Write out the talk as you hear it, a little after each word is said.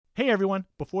Hey everyone,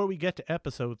 before we get to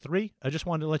episode 3, I just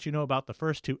wanted to let you know about the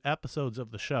first 2 episodes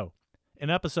of the show. In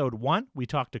episode 1, we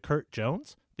talked to Kurt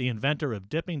Jones, the inventor of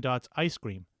Dipping Dots ice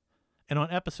cream. And on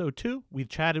episode 2, we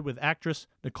chatted with actress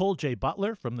Nicole J.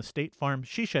 Butler from the State Farm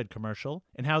She Shed commercial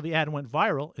and how the ad went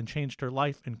viral and changed her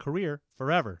life and career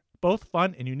forever. Both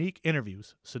fun and unique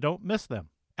interviews, so don't miss them.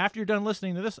 After you're done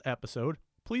listening to this episode,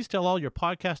 please tell all your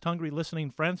podcast-hungry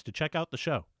listening friends to check out the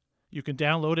show. You can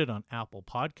download it on Apple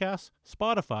Podcasts,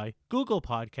 Spotify, Google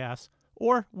Podcasts,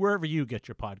 or wherever you get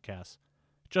your podcasts.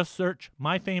 Just search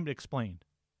My Famed Explained.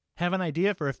 Have an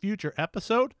idea for a future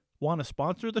episode? Want to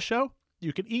sponsor the show?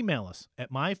 You can email us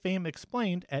at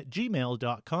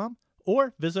myfamedexplained@gmail.com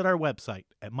or visit our website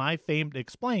at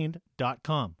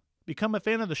myfamedexplained.com. Become a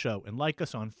fan of the show and like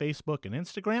us on Facebook and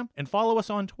Instagram, and follow us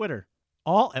on Twitter,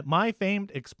 all at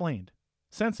myfamedexplained.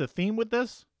 Sense a theme with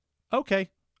this? Okay,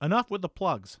 enough with the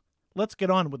plugs. Let's get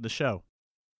on with the show.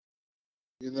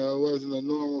 You know, it wasn't a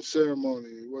normal ceremony.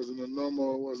 It wasn't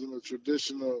a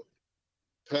traditional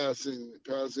passing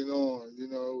on. You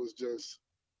know, it was just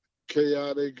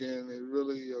chaotic, and it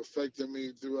really affected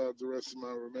me throughout the rest of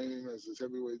my remaining as a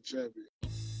heavyweight champion.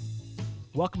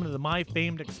 Welcome to the My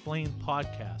Famed Explained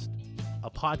podcast,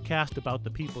 a podcast about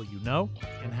the people you know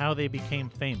and how they became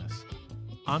famous.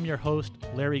 I'm your host,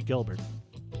 Larry Gilbert.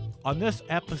 On this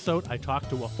episode, I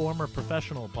talked to a former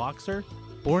professional boxer,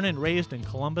 born and raised in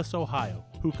Columbus, Ohio,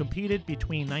 who competed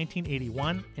between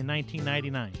 1981 and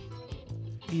 1999.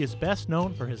 He is best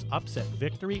known for his upset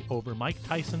victory over Mike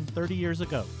Tyson 30 years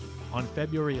ago, on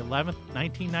February 11,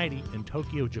 1990 in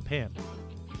Tokyo, Japan,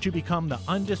 to become the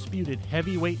undisputed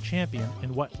heavyweight champion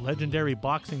in what legendary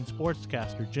boxing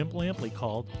sportscaster Jim Lampley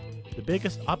called the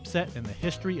biggest upset in the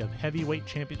history of heavyweight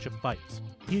championship fights.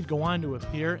 He'd go on to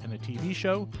appear in a TV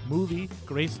show, movie,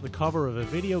 grace the cover of a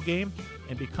video game,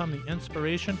 and become the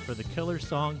inspiration for the killer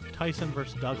song Tyson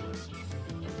vs. Douglas.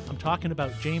 I'm talking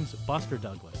about James Buster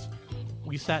Douglas.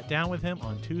 We sat down with him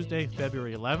on Tuesday,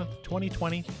 February 11th,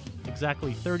 2020,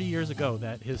 exactly 30 years ago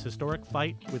that his historic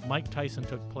fight with Mike Tyson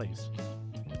took place.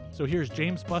 So here's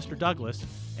James Buster Douglas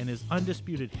and his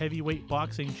undisputed heavyweight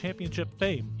boxing championship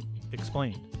fame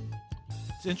explained.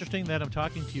 It's interesting that I'm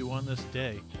talking to you on this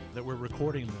day, that we're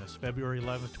recording this, February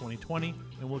 11th, 2020,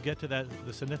 and we'll get to the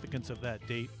significance of that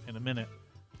date in a minute.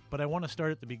 But I want to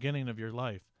start at the beginning of your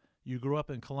life. You grew up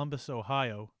in Columbus,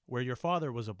 Ohio, where your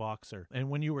father was a boxer.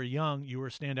 And when you were young, you were a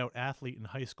standout athlete in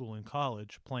high school and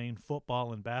college, playing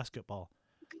football and basketball.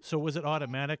 So was it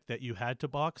automatic that you had to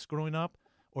box growing up,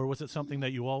 or was it something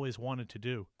that you always wanted to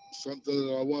do? Something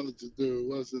that I wanted to do. It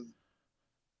wasn't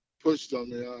pushed on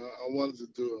me. I wanted to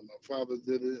do it. My father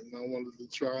did it, and I wanted to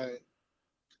try it.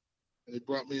 And he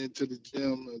brought me into the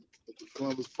gym at the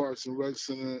Columbus Parks and Rec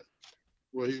Center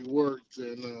where he worked,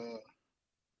 and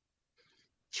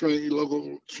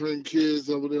trained kids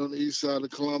over there on the east side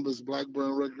of Columbus,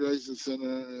 Blackburn Recreation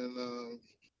Center, and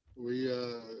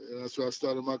that's where I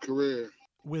started my career.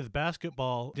 With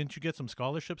basketball, didn't you get some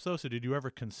scholarships though? So did you ever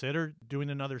consider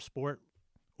doing another sport?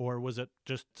 Or was it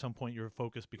just at some point your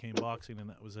focus became boxing and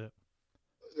that was it?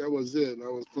 That was it. I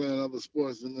was playing other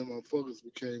sports, and then my focus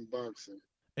became boxing.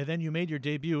 And then you made your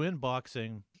debut in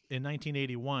boxing in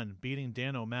 1981, beating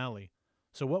Dan O'Malley.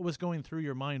 So what was going through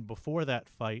your mind before that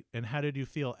fight, and how did you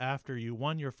feel after you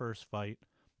won your first fight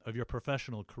of your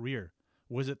professional career?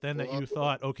 Was it then that you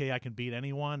thought, okay, I can beat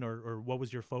anyone, or what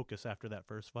was your focus after that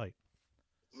first fight?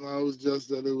 No, it was just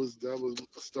that that was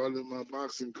starting my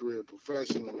boxing career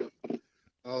professionally.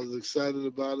 I was excited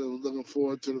about it and looking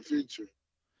forward to the future.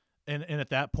 And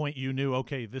at that point, you knew,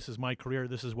 okay, this is my career.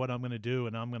 This is what I'm going to do,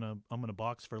 and I'm gonna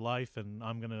box for life, and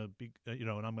I'm gonna be, and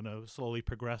I'm gonna slowly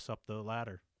progress up the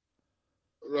ladder.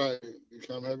 Right,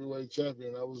 become heavyweight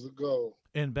champion. That was the goal.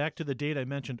 And back to the date I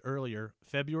mentioned earlier,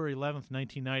 February 11th,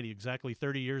 1990, exactly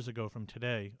 30 years ago from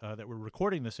today, that we're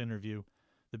recording this interview.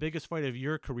 The biggest fight of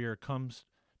your career comes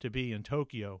to be in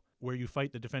Tokyo, where you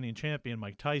fight the defending champion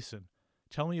Mike Tyson.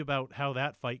 Tell me about how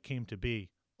that fight came to be.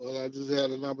 Well, I just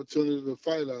had an opportunity to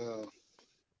fight.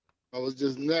 I was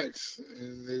just next,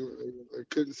 and they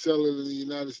couldn't sell it in the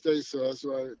United States, so that's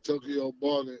why Tokyo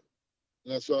bought it.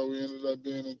 And that's why we ended up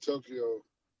being in Tokyo,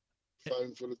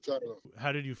 fighting for the title.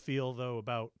 How did you feel, though,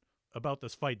 about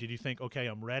this fight? Did you think, okay,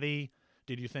 I'm ready?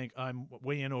 Did you think I'm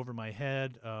way in over my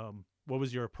head? What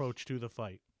was your approach to the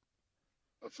fight?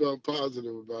 I felt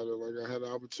positive about it. Like I had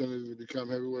an opportunity to become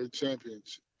heavyweight champion,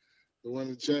 to win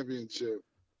the championship.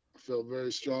 I felt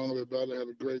very strongly about it. I had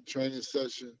a great training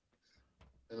session,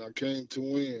 and I came to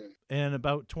win. And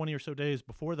about 20 or so days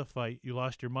before the fight, you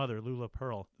lost your mother, Lula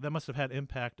Pearl. That must have had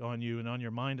impact on you and on your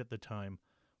mind at the time.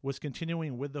 Was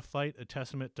continuing with the fight a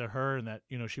testament to her, and that,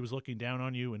 she was looking down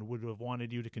on you and would have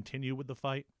wanted you to continue with the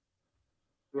fight?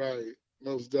 Right,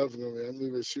 most definitely. I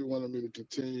knew that she wanted me to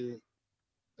continue,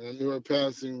 and I knew her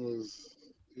passing was,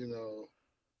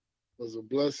 was a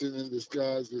blessing in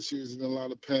disguise, because she was in a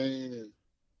lot of pain, and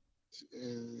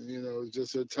it's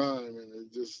just her time, and I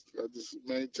just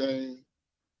maintained.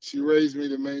 She raised me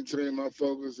to maintain my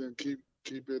focus and keep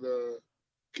it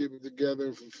together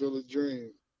and fulfill a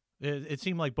dream. It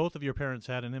seemed like both of your parents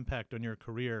had an impact on your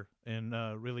career and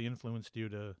really influenced you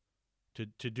to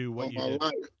do what you did.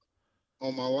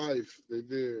 On my life, they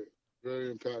did.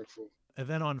 Very impactful. And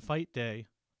then on fight day,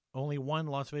 only one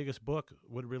Las Vegas book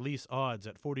would release odds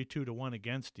at 42-1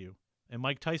 against you. And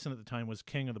Mike Tyson at the time was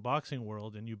king of the boxing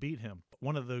world, and you beat him.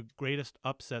 One of the greatest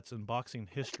upsets in boxing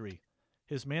history.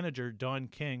 His manager, Don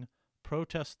King,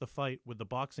 protests the fight with the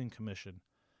boxing commission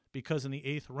because in the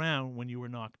 8th round, when you were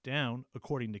knocked down,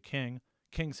 according to King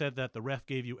said that the ref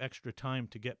gave you extra time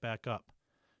to get back up.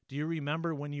 Do you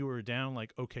remember when you were down,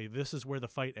 like, okay, this is where the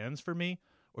fight ends for me?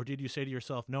 Or did you say to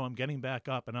yourself, no, I'm getting back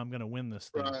up and I'm going to win this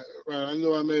thing? Right. I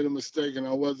knew I made a mistake and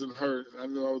I wasn't hurt. I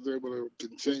knew I was able to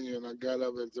continue, and I got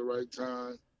up at the right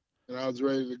time and I was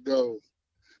ready to go.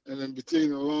 And then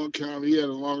between the long count, he had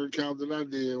a longer count than I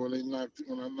did when I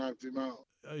knocked him out.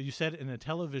 You said in a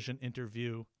television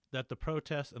interview that the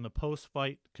protest and the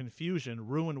post-fight confusion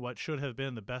ruined what should have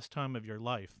been the best time of your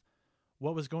life.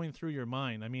 What was going through your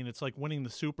mind? I mean, it's like winning the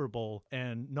Super Bowl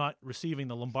and not receiving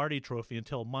the Lombardi Trophy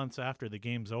until months after the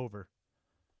game's over.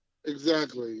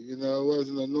 Exactly. It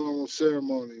wasn't a normal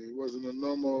ceremony. It wasn't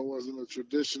a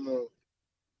traditional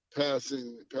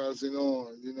passing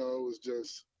on. It was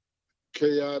just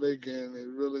chaotic, and it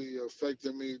really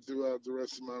affected me throughout the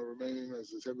rest of my remaining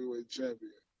as a heavyweight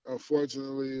champion.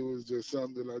 Unfortunately, it was just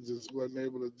something that I just wasn't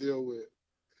able to deal with.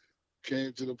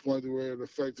 Came to the point where it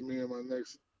affected me in my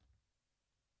next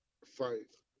fight.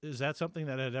 Is that something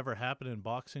that had ever happened in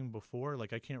boxing before?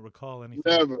 Like, I can't recall anything.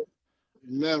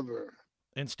 Never.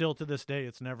 And still to this day,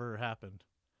 it's never happened.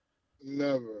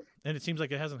 Never. And it seems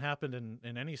like it hasn't happened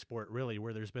in any sport, really,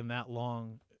 where there's been that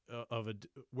long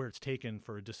where it's taken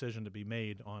for a decision to be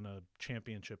made on a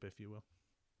championship, if you will.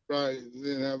 Right. And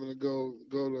then having to go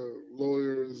to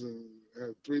lawyers, and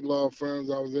had 3 law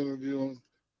firms I was interviewing,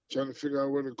 trying to figure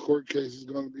out where the court case is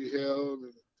going to be held.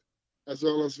 And that's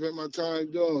all I spent my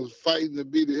time doing, was fighting to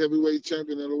be the heavyweight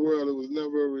champion of the world. It was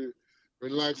never a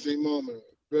relaxing moment.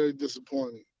 Very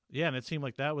disappointing. Yeah, and it seemed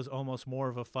like that was almost more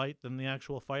of a fight than the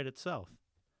actual fight itself.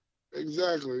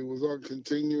 Exactly. It was all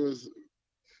continuous.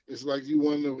 It's like he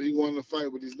won the fight,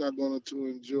 but he's not going to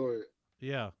enjoy it.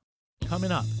 Yeah.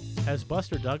 Coming up, has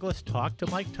Buster Douglas talked to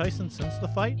Mike Tyson since the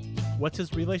fight? What's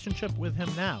his relationship with him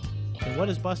now? And what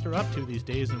is Buster up to these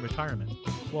days in retirement?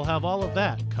 We'll have all of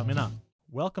that coming up.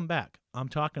 Welcome back. I'm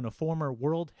talking to former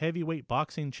world heavyweight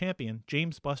boxing champion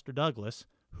James Buster Douglas,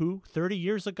 who 30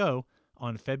 years ago,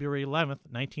 on February 11th,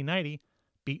 1990,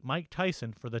 beat Mike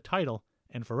Tyson for the title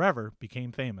and forever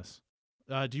became famous.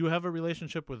 Do you have a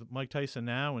relationship with Mike Tyson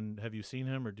now, and have you seen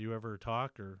him, or do you ever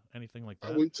talk or anything like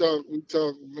that? We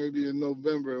talked maybe in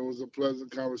November. It was a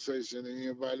pleasant conversation, and he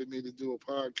invited me to do a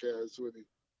podcast with him.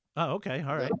 Oh, okay.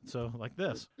 All right. So like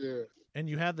this. Yeah. And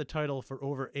you had the title for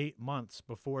over 8 months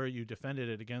before you defended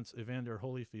it against Evander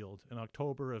Holyfield in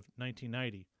October of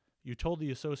 1990. You told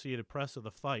the Associated Press of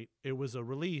the fight it was a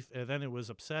relief, and then it was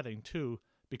upsetting, too,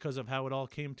 because of how it all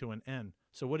came to an end.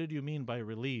 So what did you mean by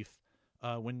relief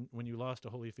when you lost to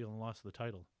Holyfield and lost the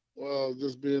title? Well,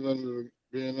 just being under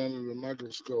the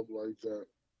microscope like that.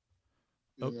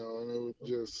 And it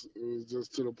was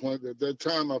just to the point that at that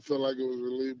time I felt like it was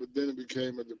relief, but then it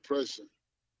became a depression.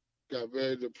 Got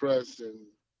very depressed, and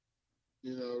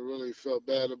really felt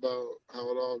bad about how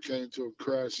it all came to a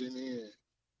crashing end.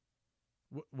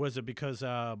 Was it because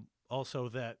also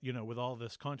that, with all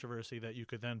this controversy, that you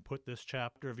could then put this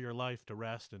chapter of your life to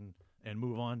rest and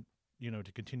move on,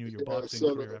 to continue your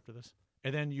boxing career after this?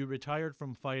 And then you retired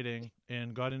from fighting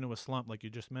and got into a slump, like you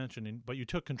just mentioned, but you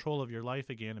took control of your life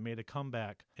again and made a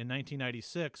comeback in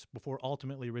 1996 before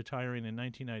ultimately retiring in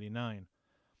 1999.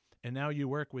 And now you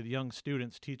work with young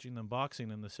students teaching them boxing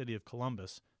in the city of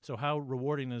Columbus. So how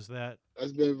rewarding is that?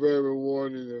 That's been very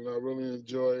rewarding, and I really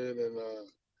enjoy it, and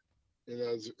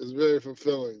it's very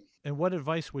fulfilling. And what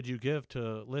advice would you give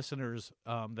to listeners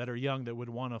that are young that would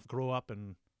want to grow up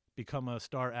and become a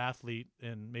star athlete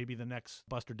and maybe the next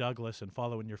Buster Douglas and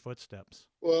follow in your footsteps?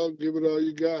 Well, give it all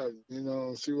you got,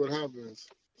 see what happens.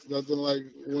 It's nothing like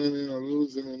winning or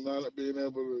losing and not being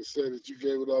able to say that you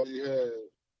gave it all you had.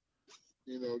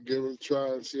 give it a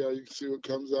try and see what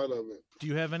comes out of it. Do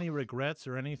you have any regrets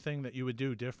or anything that you would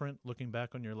do different looking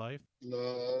back on your life? No,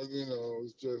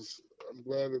 it's just, I'm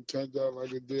glad it turned out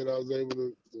like it did. I was able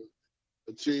to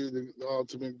achieve the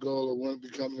ultimate goal of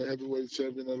becoming the heavyweight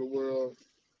champion of the world.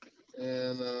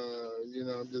 And,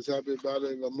 I'm just happy about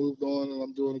it. I moved on and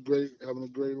I'm having a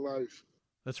great life.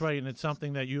 That's right. And it's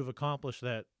something that you've accomplished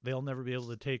that they'll never be able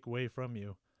to take away from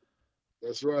you.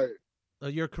 That's right.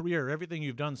 Your career, everything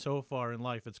you've done so far in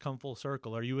life, it's come full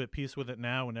circle. Are you at peace with it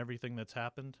now and everything that's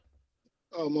happened?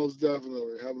 Oh, most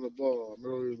definitely. Having a ball. I'm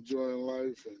really enjoying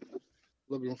life and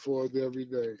looking forward to every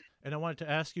day. And I wanted to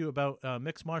ask you about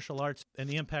mixed martial arts and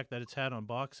the impact that it's had on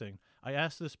boxing. I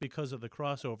asked this because of the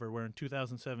crossover where in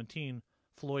 2017,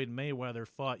 Floyd Mayweather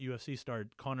fought UFC star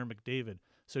Conor McDavid.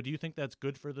 So do you think that's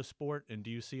good for the sport, and do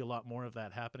you see a lot more of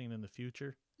that happening in the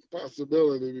future?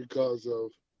 Possibility, because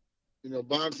of,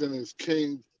 boxing is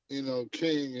king, and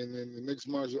in the mixed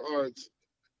martial arts,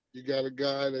 you got a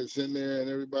guy that's in there and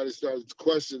everybody starts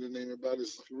questioning him about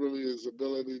his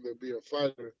ability to be a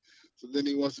fighter. So then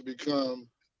he wants to come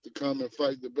and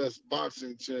fight the best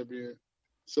boxing champion.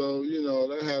 So,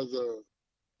 that has a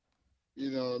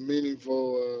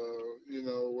meaningful,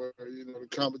 where, the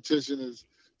competition is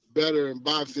better in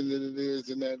boxing than it is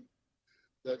in that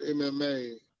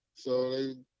MMA. So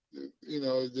it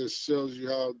just shows you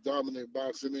how dominant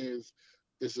boxing is.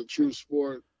 It's a true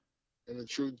sport and a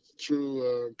true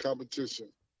competition.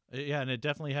 Yeah, and it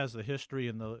definitely has the history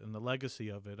and the legacy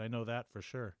of it. I know that for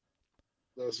sure.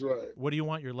 That's right. What do you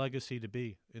want your legacy to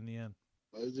be in the end?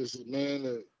 It's just a man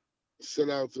that set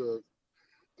out to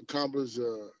accomplish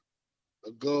a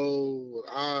goal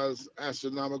with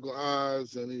astronomical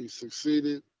odds, and he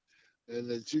succeeded, and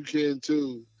that you can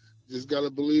too. Just got to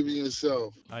believe in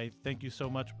yourself. I thank you so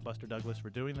much, Buster Douglas, for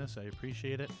doing this. I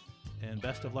appreciate it. And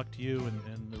best of luck to you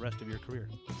and the rest of your career.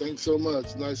 Thanks so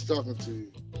much. Nice talking to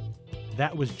you.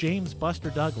 That was James Buster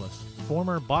Douglas,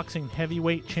 former boxing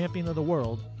heavyweight champion of the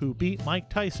world who beat Mike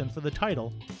Tyson for the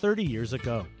title 30 years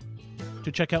ago.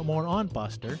 To check out more on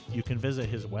Buster, you can visit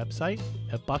his website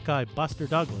at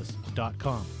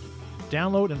BuckeyeBusterDouglas.com.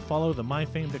 Download and follow the My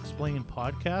Famed Explained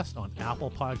podcast on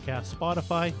Apple Podcasts,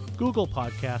 Spotify, Google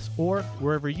Podcasts, or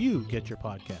wherever you get your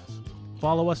podcasts.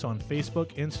 Follow us on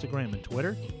Facebook, Instagram, and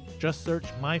Twitter. Just search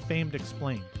My Famed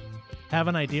Explained. Have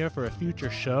an idea for a future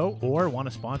show or want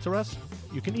to sponsor us?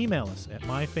 You can email us at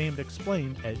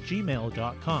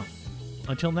myfamedexplained@gmail.com.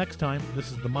 Until next time,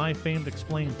 this is the My Famed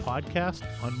Explained podcast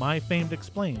on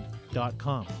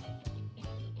myfamedexplained.com.